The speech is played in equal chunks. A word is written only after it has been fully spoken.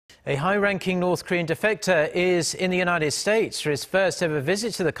A high-ranking North Korean defector is in the United States for his first ever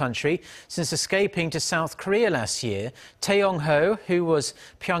visit to the country since escaping to South Korea last year. Thae Yong-ho, who was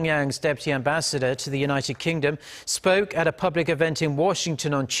Pyongyang's deputy ambassador to the United Kingdom, spoke at a public event in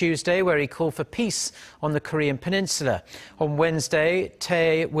Washington on Tuesday where he called for peace on the Korean Peninsula. On Wednesday,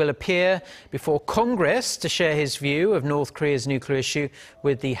 Thae will appear before Congress to share his view of North Korea's nuclear issue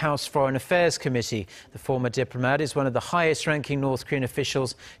with the House Foreign Affairs Committee. The former diplomat is one of the highest-ranking North Korean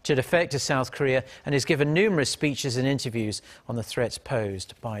officials to defect to South Korea and has given numerous speeches and interviews on the threats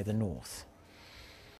posed by the North.